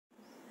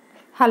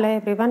Hello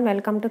everyone,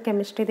 welcome to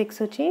Chemistry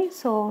Diksuchi.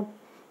 So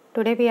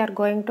today we are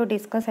going to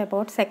discuss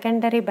about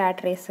secondary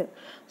batteries.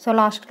 So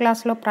last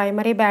class lo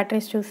primary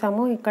batteries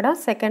చూసాము, ఇక్కడ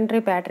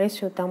secondary batteries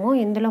చూద్దాము.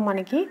 ఇందులో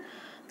మనకి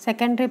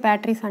secondary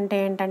batteries అంటే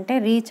ఏంటంటే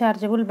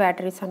rechargeable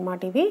batteries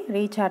అన్నమాట. ఇవి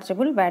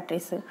rechargeable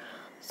batteries.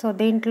 So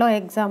దీంట్లో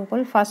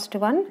example first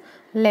one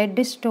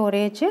lead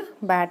storage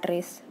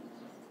batteries.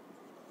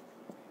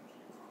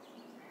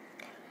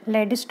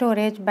 Lead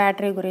storage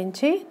battery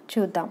గురించి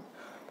చూద్దాం.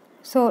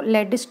 సో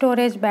లెడ్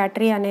స్టోరేజ్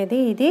బ్యాటరీ అనేది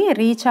ఇది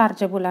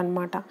రీఛార్జబుల్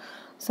అనమాట.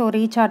 సో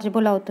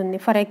రీఛార్జబుల్ అవుతుంది.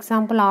 ఫర్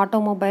ఎగ్జాంపుల్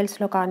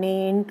ఆటోమొబైల్స్లో కానీ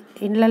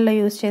ఇళ్ళల్లో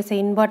యూజ్ చేసే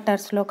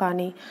ఇన్వర్టర్స్లో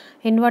కానీ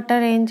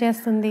ఇన్వర్టర్ ఏం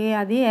చేస్తుంది,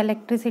 అది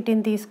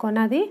ఎలక్ట్రిసిటీని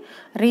తీసుకొని అది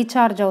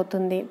రీఛార్జ్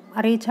అవుతుంది.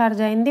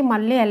 రీఛార్జ్ అయింది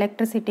మళ్ళీ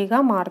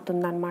ఎలక్ట్రిసిటీగా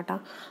మారుతుంది అనమాట.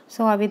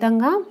 సో ఆ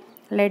విధంగా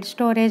లెడ్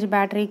స్టోరేజ్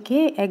బ్యాటరీకి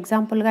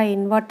ఎగ్జాంపుల్గా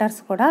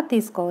ఇన్వర్టర్స్ కూడా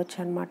తీసుకోవచ్చు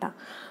అనమాట.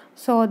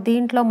 సో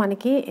దీంట్లో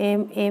మనకి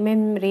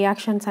ఏమేం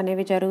రియాక్షన్స్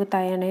అనేవి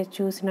జరుగుతాయి అనేది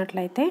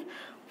చూసినట్లయితే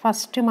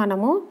ఫస్ట్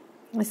మనము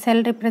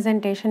సెల్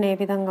రిప్రజెంటేషన్ ఏ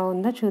విధంగా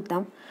ఉందో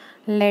చూద్దాం.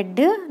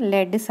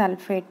 Lead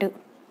sulphate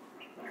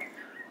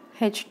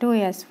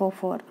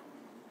H2SO4,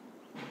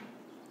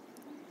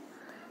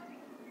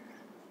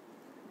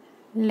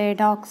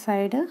 lead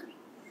oxide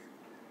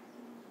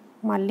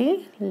మళ్ళీ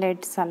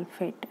లెడ్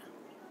సల్ఫేట్.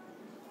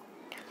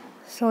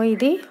 సో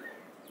ఇది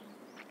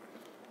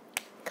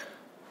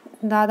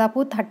దాదాపు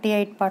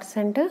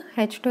 38%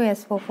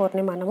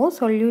 H2SO4ని మనము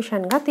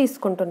సొల్యూషన్గా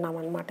తీసుకుంటున్నాం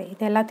అనమాట.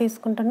 ఇది ఎలా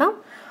తీసుకుంటున్నాం,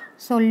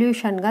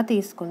 సొల్యూషన్గా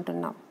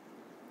తీసుకుంటున్నాం.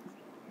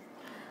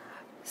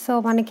 సో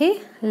మనకి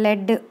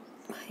లెడ్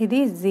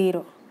ఇది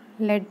 0,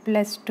 లెడ్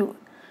 +2,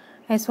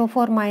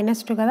 SO4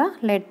 -2 కదా,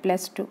 లెడ్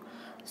 +2.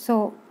 సో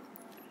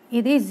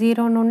ఇది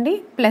 0 నుండి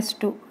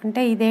 +2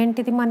 అంటే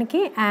ఇదేంటిది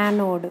మనకి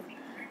యానోడ్.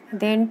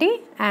 ఇదేంటి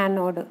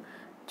యానోడ్.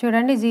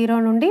 చూడండి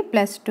 0 నుండి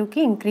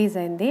 +2కి ఇంక్రీజ్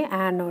అయింది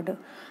యానోడ్.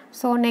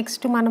 సో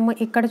నెక్స్ట్ మనము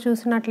ఇక్కడ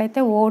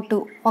చూసినట్లయితే O2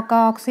 ఒక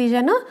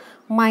ఆక్సిజన్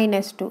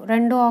 -2,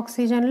 రెండు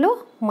ఆక్సిజన్లు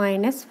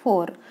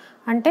 -4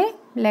 అంటే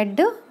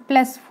లెడ్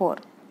 +4.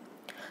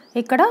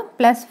 ఇక్కడ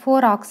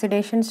 +4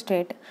 ఆక్సిడేషన్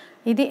స్టేట్.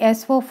 ఇది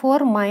SO4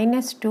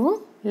 -2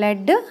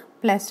 లెడ్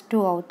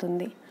 +2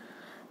 అవుతుంది.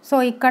 సో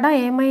ఇక్కడ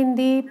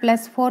ఏమైంది,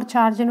 +4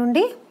 ఛార్జ్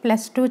నుండి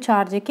 +2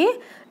 ఛార్జ్కి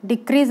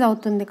డిక్రీజ్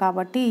అవుతుంది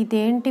కాబట్టి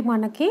ఇదేంటి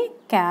మనకి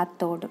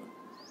క్యాథోడ్.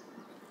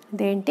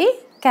 ఇదేంటి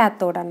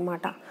క్యాథోడ్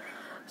అనమాట.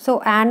 సో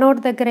యానోడ్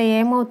దగ్గర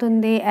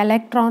ఏమవుతుంది,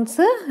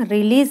 ఎలక్ట్రాన్స్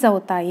రిలీజ్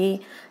అవుతాయి.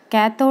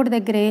 క్యాథోడ్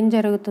దగ్గర ఏం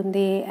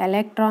జరుగుతుంది,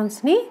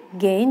 ఎలక్ట్రాన్స్ని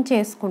గెయిన్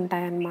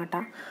చేసుకుంటాయి అన్నమాట.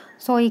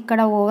 సో ఇక్కడ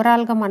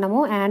ఓవరాల్గా మనము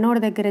యానోడ్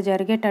దగ్గర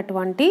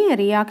జరిగేటటువంటి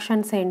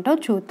రియాక్షన్స్ ఏంటో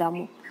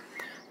చూద్దాము.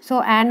 సో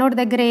యానోడ్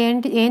దగ్గర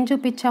ఏం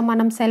చూపించాం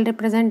మనం సెల్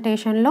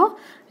రిప్రజెంటేషన్లో,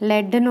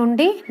 లెడ్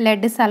నుండి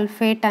లెడ్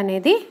సల్ఫేట్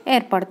అనేది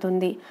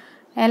ఏర్పడుతుంది.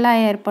 ఎలా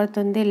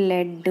ఏర్పడుతుంది,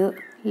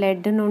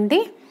 లెడ్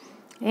నుండి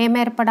ఏం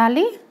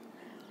ఏర్పడాలి,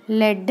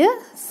 లెడ్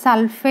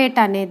సల్ఫేట్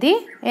అనేది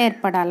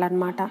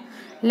ఏర్పడాలన్నమాట.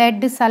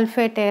 లెడ్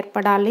సల్ఫేట్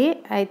ఏర్పడాలి.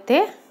 అయితే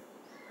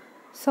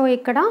సో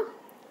ఇక్కడ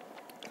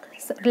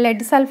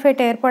లెడ్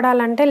సల్ఫేట్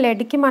ఏర్పడాలంటే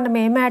లెడ్కి మనం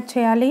ఏం యాడ్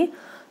చేయాలి,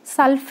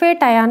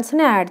 సల్ఫేట్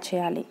అయాన్స్ని యాడ్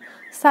చేయాలి.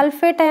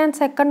 సల్ఫేట్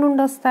అయాన్స్ ఎక్కడి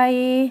నుండి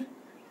వస్తాయి,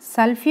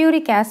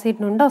 సల్ఫ్యూరిక్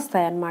యాసిడ్ నుండి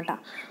వస్తాయి అన్నమాట.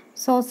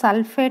 సో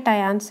సల్ఫేట్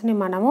అయాన్స్ని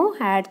మనము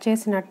యాడ్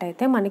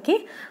చేసినట్టయితే మనకి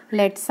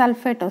లెడ్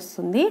సల్ఫేట్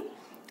వస్తుంది.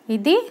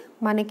 ఇది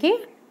మనకి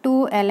 2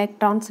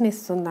 ఎలక్ట్రాన్స్ని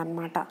ఇస్తుంది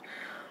అన్నమాట.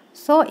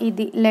 సో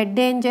ఇది లెడ్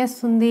ఏం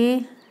చేస్తుంది,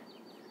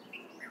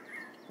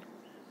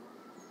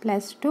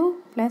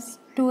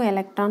 +2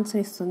 ఎలక్ట్రాన్స్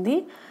ఇస్తుంది.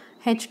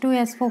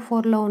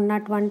 H2SO4లో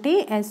ఉన్నటువంటి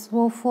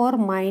SO4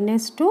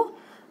 -2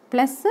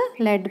 ప్లస్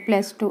లెడ్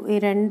 +2 ఈ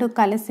రెండు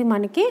కలిసి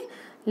మనకి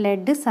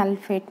లెడ్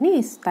సల్ఫేట్ని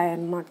ఇస్తాయి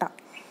అన్నమాట.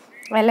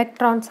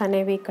 ఎలక్ట్రాన్స్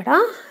అనేవి ఇక్కడ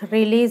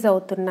రిలీజ్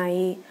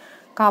అవుతున్నాయి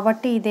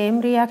కాబట్టి ఇదేం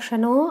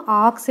రియాక్షను,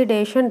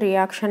 ఆక్సిడేషన్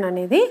రియాక్షన్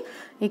అనేది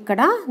ఇక్కడ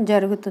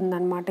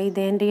జరుగుతుందన్నమాట.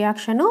 ఇదేం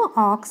reaction,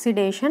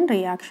 oxidation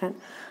reaction.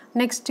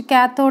 Next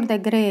cathode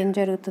దగ్గర ఏం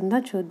జరుగుతుందో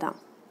చూద్దాం.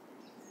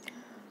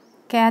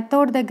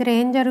 క్యాథోడ్ దగ్గర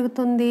ఏం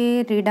జరుగుతుంది,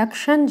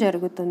 రిడక్షన్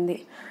జరుగుతుంది.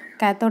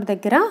 క్యాథోడ్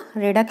దగ్గర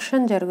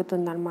రిడక్షన్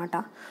జరుగుతుందన్నమాట.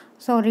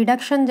 సో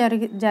రిడక్షన్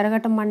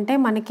జరగటం అంటే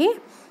మనకి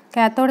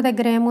క్యాథోడ్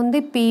దగ్గర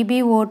ఏముంది,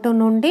 PbO2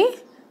 నుండి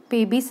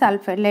Pb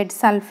సల్ఫేట్, లెడ్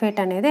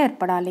సల్ఫేట్ అనేది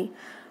ఏర్పడాలి.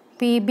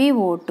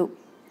 PbO2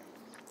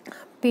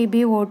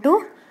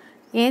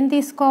 ఏం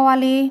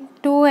తీసుకోవాలి,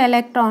 2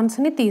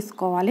 ఎలక్ట్రాన్స్ని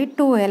తీసుకోవాలి.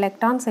 2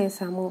 ఎలక్ట్రాన్స్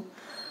వేసాము.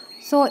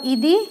 సో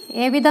ఇది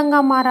ఏ విధంగా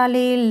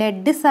మారాలి,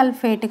 లెడ్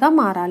సల్ఫేట్గా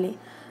మారాలి.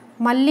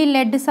 మళ్ళీ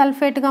లెడ్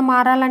సల్ఫేట్గా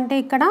మారాలంటే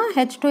ఇక్కడ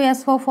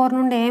H2SO4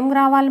 నుండి ఏం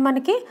రావాలి,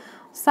 మనకి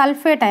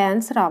సల్ఫేట్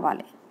అయాన్స్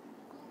రావాలి.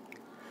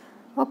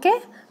 Okay,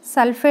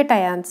 sulphate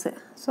ions.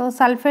 So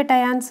sulphate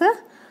ions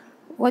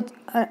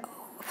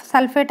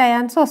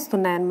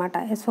వస్తున్నాయి అన్నమాట,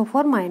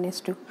 SO4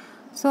 -2.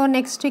 సో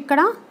నెక్స్ట్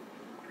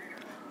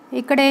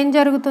ఇక్కడ ఏం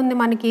జరుగుతుంది,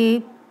 మనకి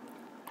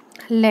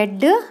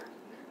లెడ్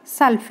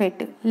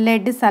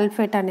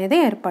సల్ఫేట్ అనేది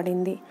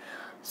ఏర్పడింది.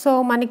 సో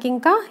మనకి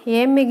ఇంకా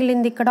ఏం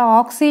మిగిలింది, ఇక్కడ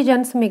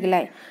ఆక్సిజన్స్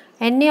మిగిలాయి.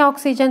 ఎన్ని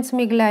ఆక్సిజన్స్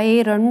మిగిలాయి?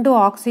 2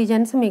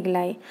 ఆక్సిజన్స్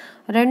మిగిలాయి.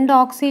 2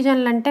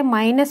 ఆక్సిజన్లు అంటే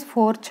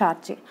 -4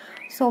 ఛార్జ్.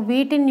 సో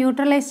వీటిని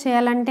న్యూట్రలైజ్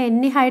చేయాలంటే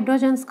ఎన్ని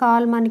హైడ్రోజన్స్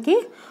కావాలి మనకి?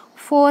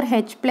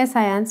 4H+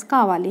 అయాన్స్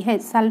కావాలి.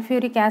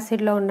 సల్ఫ్యూరిక్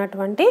యాసిడ్లో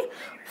ఉన్నటువంటి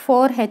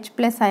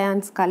 4H+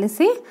 అయాన్స్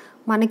కలిసి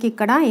మనకి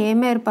ఇక్కడ ఏం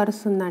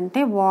ఏర్పరుస్తుందంటే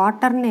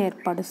వాటర్ని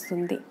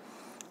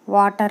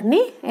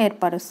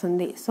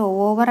ఏర్పరుస్తుంది. సో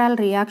ఓవరాల్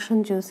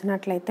రియాక్షన్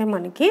చూసినట్లయితే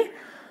మనకి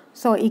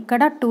సో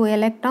ఇక్కడ 2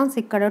 ఎలక్ట్రాన్స్,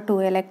 ఇక్కడ 2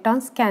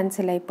 ఎలక్ట్రాన్స్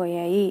క్యాన్సిల్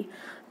అయిపోయాయి.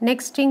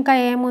 నెక్స్ట్ ఇంకా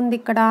ఏముంది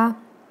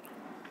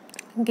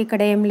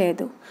ఇక్కడ ఏం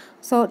లేదు.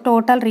 సో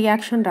టోటల్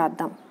రియాక్షన్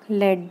రాద్దాం.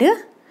 లెడ్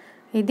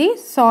ఇది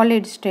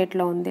సాలిడ్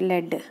స్టేట్లో ఉంది.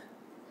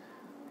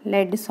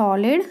 లెడ్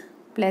సాలిడ్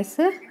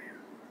ప్లస్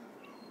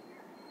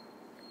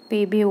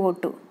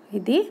PbO2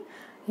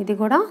 ఇది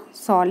కూడా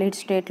సాలిడ్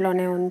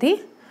స్టేట్లోనే ఉంది.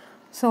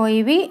 సో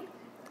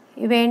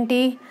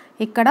ఇవేంటి?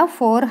 ఇక్కడ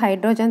 4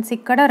 హైడ్రోజన్స్,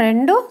 ఇక్కడ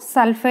 2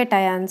 సల్ఫేట్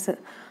అయాన్స్.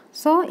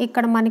 సో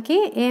ఇక్కడ మనకి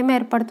ఏం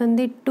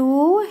ఏర్పడుతుంది?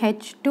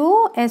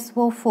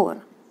 2H2SO4.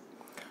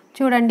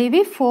 చూడండి,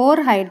 ఇవి 4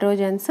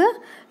 హైడ్రోజన్స్,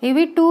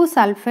 ఇవి 2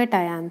 sulphate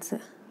ions,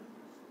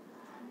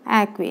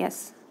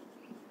 aqueous.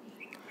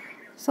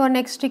 So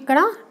next ఇక్కడ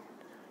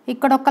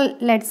ఒక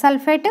లెడ్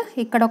సల్ఫేట్,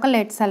 ఇక్కడ ఒక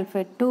లెడ్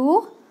సల్ఫేట్, 2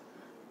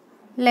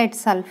 లెడ్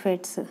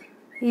సల్ఫేట్స్,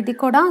 ఇది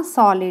కూడా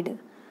సాలిడ్,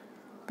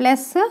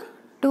 ప్లస్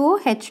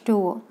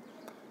 2H2O,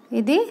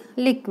 ఇది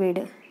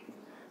లిక్విడ్,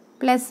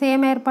 ప్లస్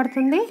ఏం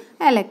ఏర్పడుతుంది?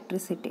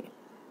 ఎలక్ట్రిసిటీ.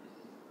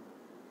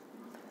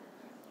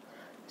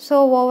 సో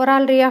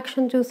ఓవరాల్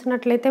రియాక్షన్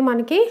చూసినట్లయితే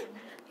మనకి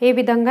ఏ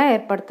విధంగా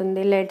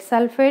ఏర్పడుతుంది? Lead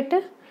sulphate,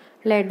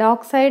 lead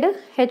oxide,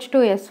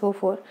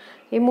 H2SO4,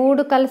 ఈ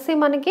 3 కలిసి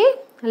మనకి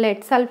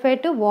లెడ్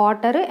సల్ఫేట్,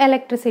 వాటర్,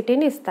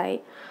 ఎలక్ట్రిసిటీని ఇస్తాయి.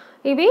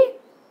 ఇవి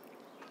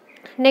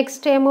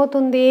నెక్స్ట్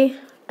ఏమవుతుంది?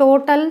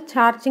 టోటల్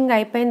ఛార్జింగ్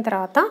అయిపోయిన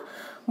తర్వాత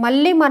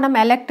మళ్ళీ మనం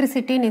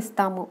ఎలక్ట్రిసిటీని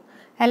ఇస్తాము.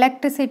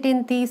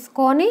 ఎలక్ట్రిసిటీని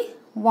తీసుకొని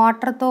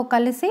వాటర్తో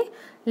కలిసి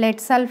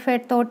లెడ్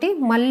సల్ఫేట్ తోటి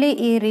మళ్ళీ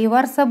ఈ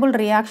రివర్సబుల్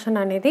రియాక్షన్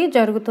అనేది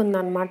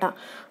జరుగుతుందన్నమాట.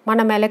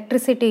 మనం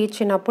ఎలక్ట్రిసిటీ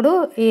ఇచ్చినప్పుడు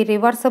ఈ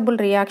రివర్సబుల్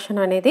రియాక్షన్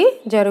అనేది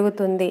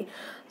జరుగుతుంది.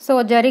 సో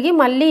జరిగి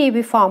మళ్ళీ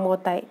ఇవి ఫామ్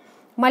అవుతాయి.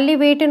 మళ్ళీ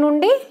వీటి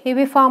నుండి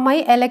ఇవి ఫామ్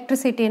అయ్యి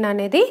ఎలక్ట్రిసిటీని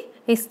అనేది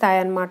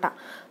ఇస్తాయన్నమాట.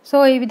 సో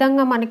ఈ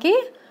విధంగా మనకి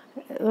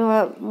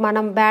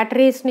మనం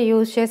బ్యాటరీస్ని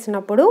యూజ్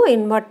చేసినప్పుడు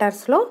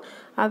ఇన్వర్టర్స్లో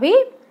అవి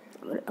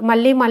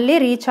మళ్ళీ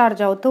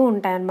రీఛార్జ్ అవుతూ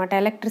ఉంటాయి అన్నమాట.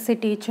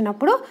 ఎలక్ట్రిసిటీ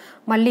ఇచ్చినప్పుడు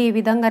మళ్ళీ ఈ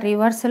విధంగా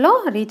రివర్స్లో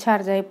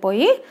రీఛార్జ్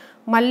అయిపోయి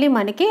మళ్ళీ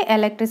మనకి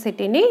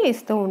ఎలక్ట్రిసిటీని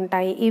ఇస్తూ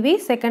ఉంటాయి. ఇవి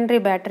secondary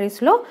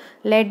బ్యాటరీస్లో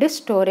lead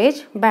storage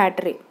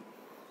battery.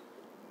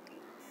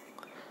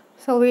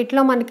 So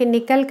వీటిలో మనకి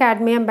నికెల్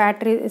కాడ్మియం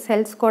బ్యాటరీ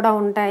సెల్స్ కూడా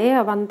ఉంటాయి.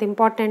 అవి అంత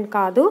ఇంపార్టెంట్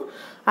కాదు.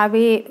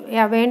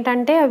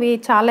 అవేంటంటే అవి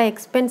చాలా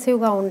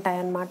ఎక్స్పెన్సివ్గా ఉంటాయి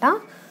అన్నమాట.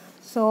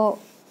 సో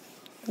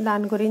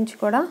దాని గురించి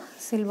కూడా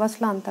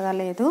సిలబస్లో అంతగా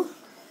లేదు.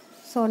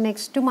 సో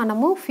నెక్స్ట్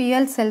మనము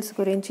ఫ్యూయల్ సెల్స్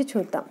గురించి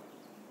చూద్దాం.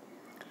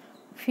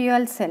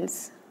 Fuel cells.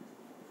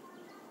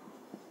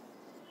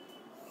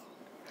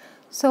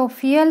 So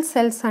fuel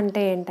cells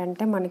అంటే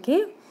ఏంటంటే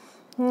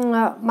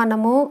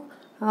మనము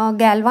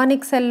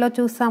గ్యాల్వానిక్ సెల్లో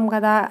చూస్తాం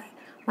కదా,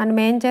 మనం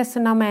ఏం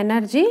చేస్తున్నాము?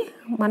 ఎనర్జీ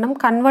మనం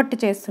కన్వర్ట్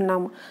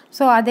చేస్తున్నాము.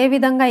 సో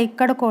అదేవిధంగా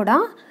ఇక్కడ కూడా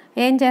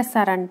ఏం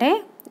చేస్తారంటే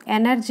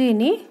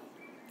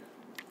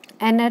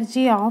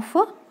energy of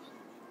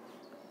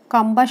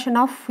combustion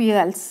of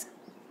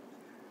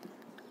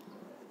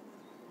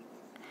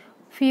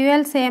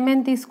fuels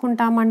ఏమేమి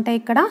తీసుకుంటామంటే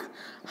ఇక్కడ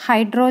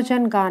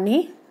హైడ్రోజన్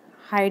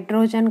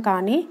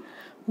కానీ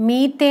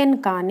మీథేన్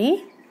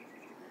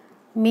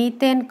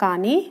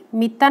కానీ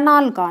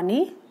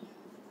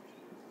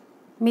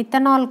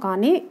మిథనాల్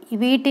కానీ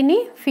వీటిని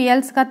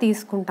ఫ్యూయల్స్గా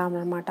తీసుకుంటాం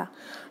అన్నమాట.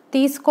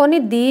 తీసుకొని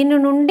దీని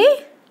నుండి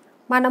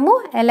మనము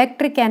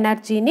ఎలక్ట్రిక్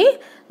ఎనర్జీని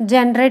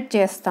జనరేట్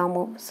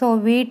చేస్తాము. సో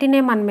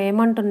వీటినే మనం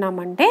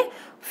ఏమంటున్నామంటే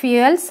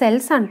ఫ్యూయల్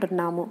సెల్స్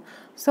అంటున్నాము.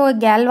 సో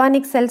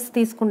గ్యాల్వానిక్ సెల్స్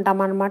తీసుకుంటాం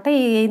అనమాట.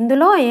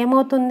 ఇందులో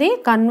ఏమవుతుంది?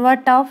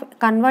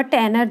 Convert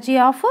energy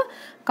of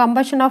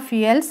combustion of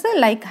fuels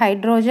like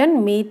hydrogen,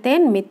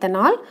 methane,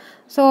 methanol.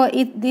 So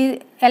ఇది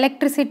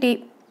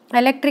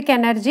ఎలక్ట్రిక్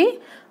ఎనర్జీ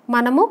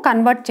మనము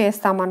కన్వర్ట్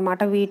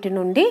చేస్తామన్నమాట వీటి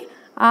నుండి.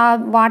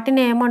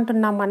 వాటిని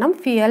ఏమంటున్నాం మనం?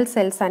 ఫ్యూయల్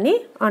సెల్స్ అని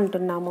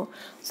అంటున్నాము.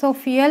 సో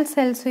ఫ్యూయల్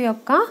సెల్స్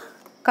యొక్క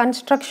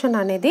కన్స్ట్రక్షన్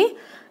అనేది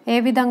ఏ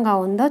విధంగా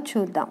ఉందో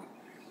చూద్దాం.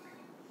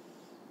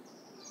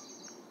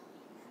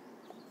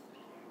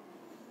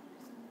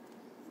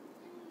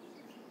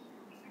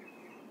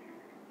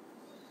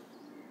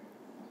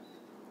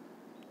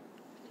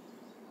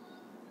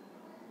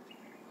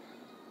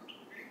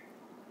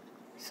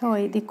 సో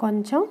ఇది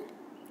కొంచెం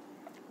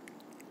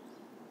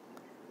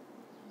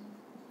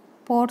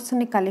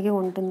పోర్స్ని కలిగి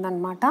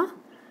ఉంటుందన్నమాట.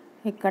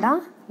 ఇక్కడ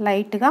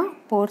లైట్గా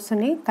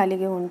పోర్స్ని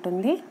కలిగి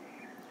ఉంటుంది.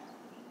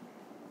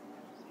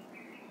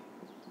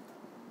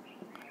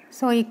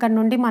 సో ఇక్కడ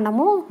నుండి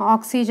మనము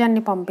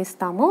ఆక్సిజన్ని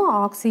పంపిస్తాము,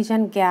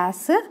 ఆక్సిజన్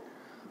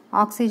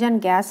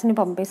గ్యాస్ని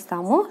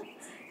పంపిస్తాము.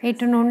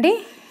 ఇటు నుండి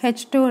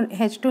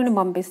H2ని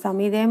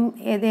పంపిస్తాము.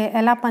 ఇది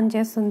ఎలా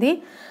పనిచేస్తుంది?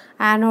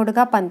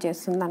 యానోడ్గా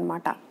పనిచేస్తుంది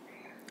అన్నమాట.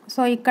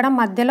 సో ఇక్కడ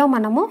మధ్యలో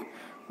మనము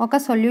ఒక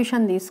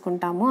సొల్యూషన్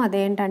తీసుకుంటాము.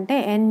 అదేంటంటే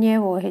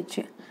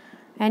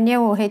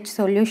NaOH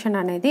సొల్యూషన్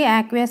అనేది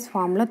యాక్వియస్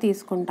ఫామ్లో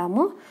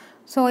తీసుకుంటాము.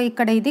 సో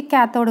ఇక్కడ ఇది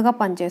క్యాథోడ్గా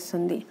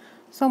పనిచేస్తుంది.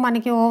 సో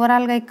మనకి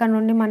ఓవరాల్గా ఇక్కడ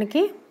నుండి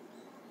మనకి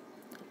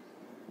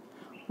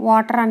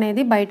వాటర్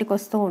అనేది బయటకు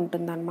వస్తూ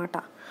ఉంటుందన్నమాట.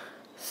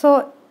 సో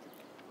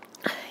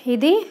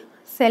ఇది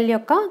సెల్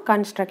యొక్క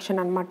కన్స్ట్రక్షన్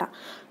అన్నమాట.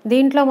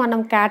 దీంట్లో మనం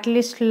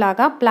క్యాటలిస్ట్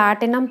లాగా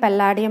ప్లాటినం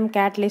పెల్లాడియం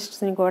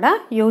క్యాటలిస్ట్స్ని కూడా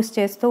యూస్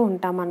చేస్తూ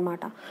ఉంటాం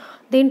అన్నమాట.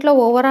 దీంట్లో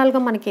ఓవరాల్గా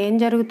మనకి ఏం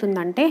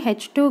జరుగుతుందంటే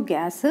H2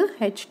 gas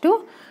H2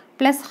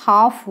 plus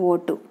half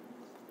O2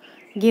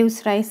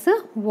 gives rise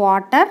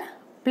water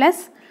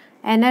plus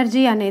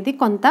energy అనేది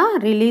కొంత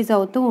రిలీజ్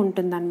అవుతూ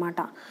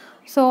ఉంటుందన్నమాట.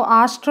 సో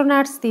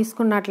ఆస్ట్రోనాట్స్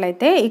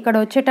తీసుకున్నట్లయితే ఇక్కడ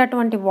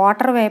వచ్చేటటువంటి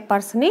వాటర్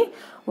వేపర్స్ని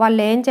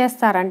వాళ్ళు ఏం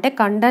చేస్తారంటే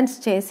కండెన్స్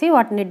చేసి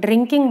వాటిని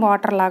డ్రింకింగ్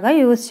వాటర్ లాగా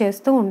యూజ్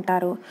చేస్తూ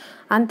ఉంటారు.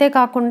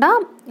 అంతేకాకుండా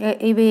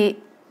ఇవి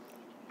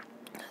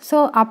సో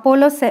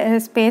అపోలో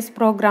స్పేస్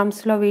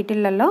ప్రోగ్రామ్స్లో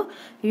వీటిలలో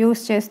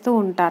యూజ్ చేస్తూ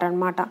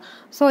ఉంటారనమాట.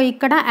 సో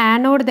ఇక్కడ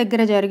యానోడ్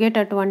దగ్గర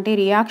జరిగేటటువంటి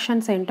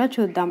రియాక్షన్స్ ఏంటో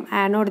చూద్దాం.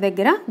 యానోడ్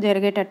దగ్గర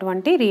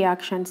జరిగేటటువంటి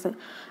రియాక్షన్స్.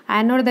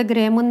 యానోడ్ దగ్గర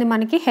ఏముంది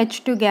మనకి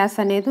H2 గ్యాస్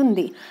అనేది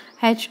ఉంది.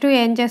 H2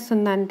 ఏం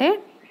చేస్తుందంటే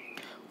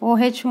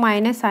OH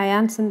మైనస్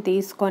అయాన్స్ని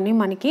తీసుకొని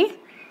మనకి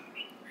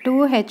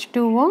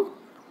 2H2O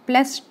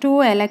ప్లస్ 2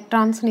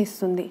 ఎలక్ట్రాన్స్ని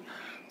ఇస్తుంది.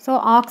 సో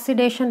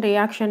ఆక్సిడేషన్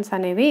రియాక్షన్స్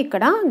అనేవి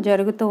ఇక్కడ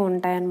జరుగుతూ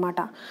ఉంటాయన్నమాట.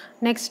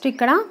 నెక్స్ట్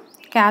ఇక్కడ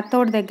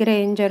క్యాథోడ్ దగ్గర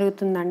ఏం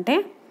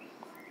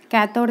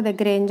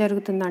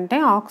జరుగుతుందంటే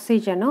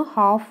oxygen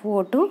half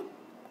O2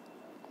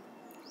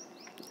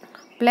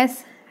 plus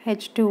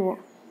H2O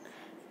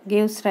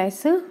gives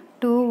rise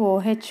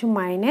 2OH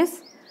minus.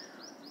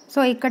 So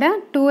ఇక్కడ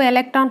 2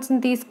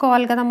 ఎలక్ట్రాన్స్ని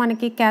తీసుకోవాలి కదా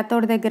మనకి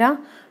క్యాథోడ్ దగ్గర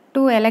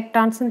 2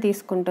 ఎలక్ట్రాన్స్ని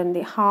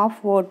తీసుకుంటుంది.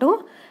 హాఫ్ O2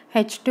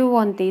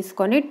 H2Oని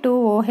తీసుకొని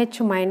 2OH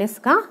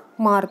మైనస్గా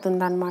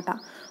మారుతుందన్నమాట.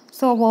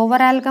 సో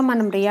ఓవరాల్గా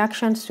మనం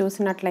రియాక్షన్స్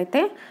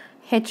చూసినట్లయితే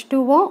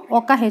H2O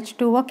ఒక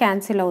H2O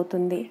క్యాన్సిల్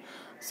అవుతుంది.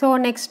 So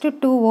next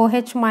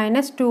 2OH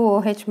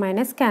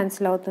minus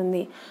cancel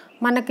అవుతుంది.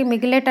 మనకి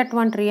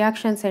మిగిలేటటువంటి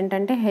రియాక్షన్స్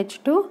ఏంటంటే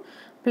H2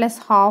 plus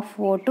half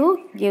O2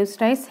 gives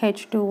rise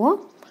H2O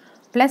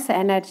plus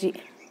energy.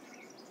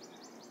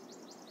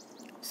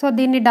 So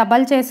దీన్ని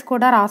డబల్ చేసి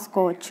కూడా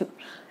రాసుకోవచ్చు.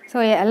 సో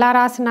ఎలా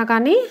రాసినా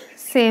కానీ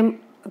సేమ్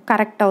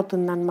కరెక్ట్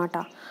అవుతుందన్నమాట.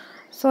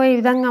 సో ఈ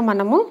విధంగా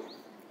మనము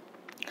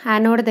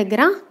యానోడ్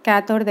దగ్గర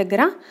క్యాథోడ్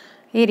దగ్గర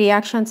ఈ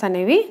రియాక్షన్స్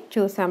అనేవి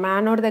చూసాం.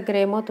 యానోడ్ దగ్గర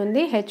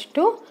ఏమవుతుంది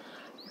H2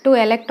 2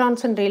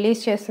 ఎలక్ట్రాన్స్ని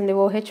రిలీజ్ చేస్తుంది.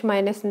 OH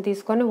మైనస్ని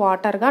తీసుకొని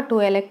వాటర్గా 2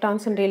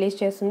 ఎలక్ట్రాన్స్ని రిలీజ్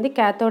చేస్తుంది.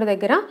 క్యాథోడ్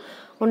దగ్గర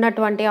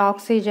ఉన్నటువంటి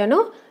ఆక్సిజను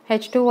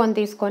H2Oని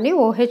తీసుకొని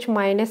OH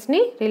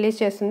మైనస్ని రిలీజ్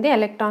చేస్తుంది,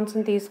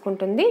 ఎలక్ట్రాన్స్ని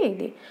తీసుకుంటుంది.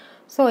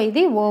 సో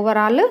ఇది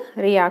ఓవరాల్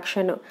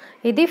రియాక్షన్.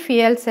 ఇది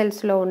ఫ్యూయల్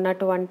సెల్స్లో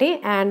ఉన్నటువంటి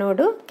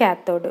యానోడ్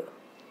క్యాథోడ్.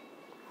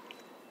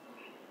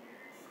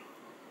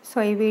 సో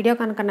ఈ వీడియో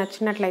కనుక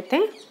నచ్చినట్లయితే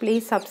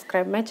please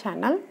subscribe my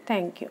channel.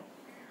 Thank you.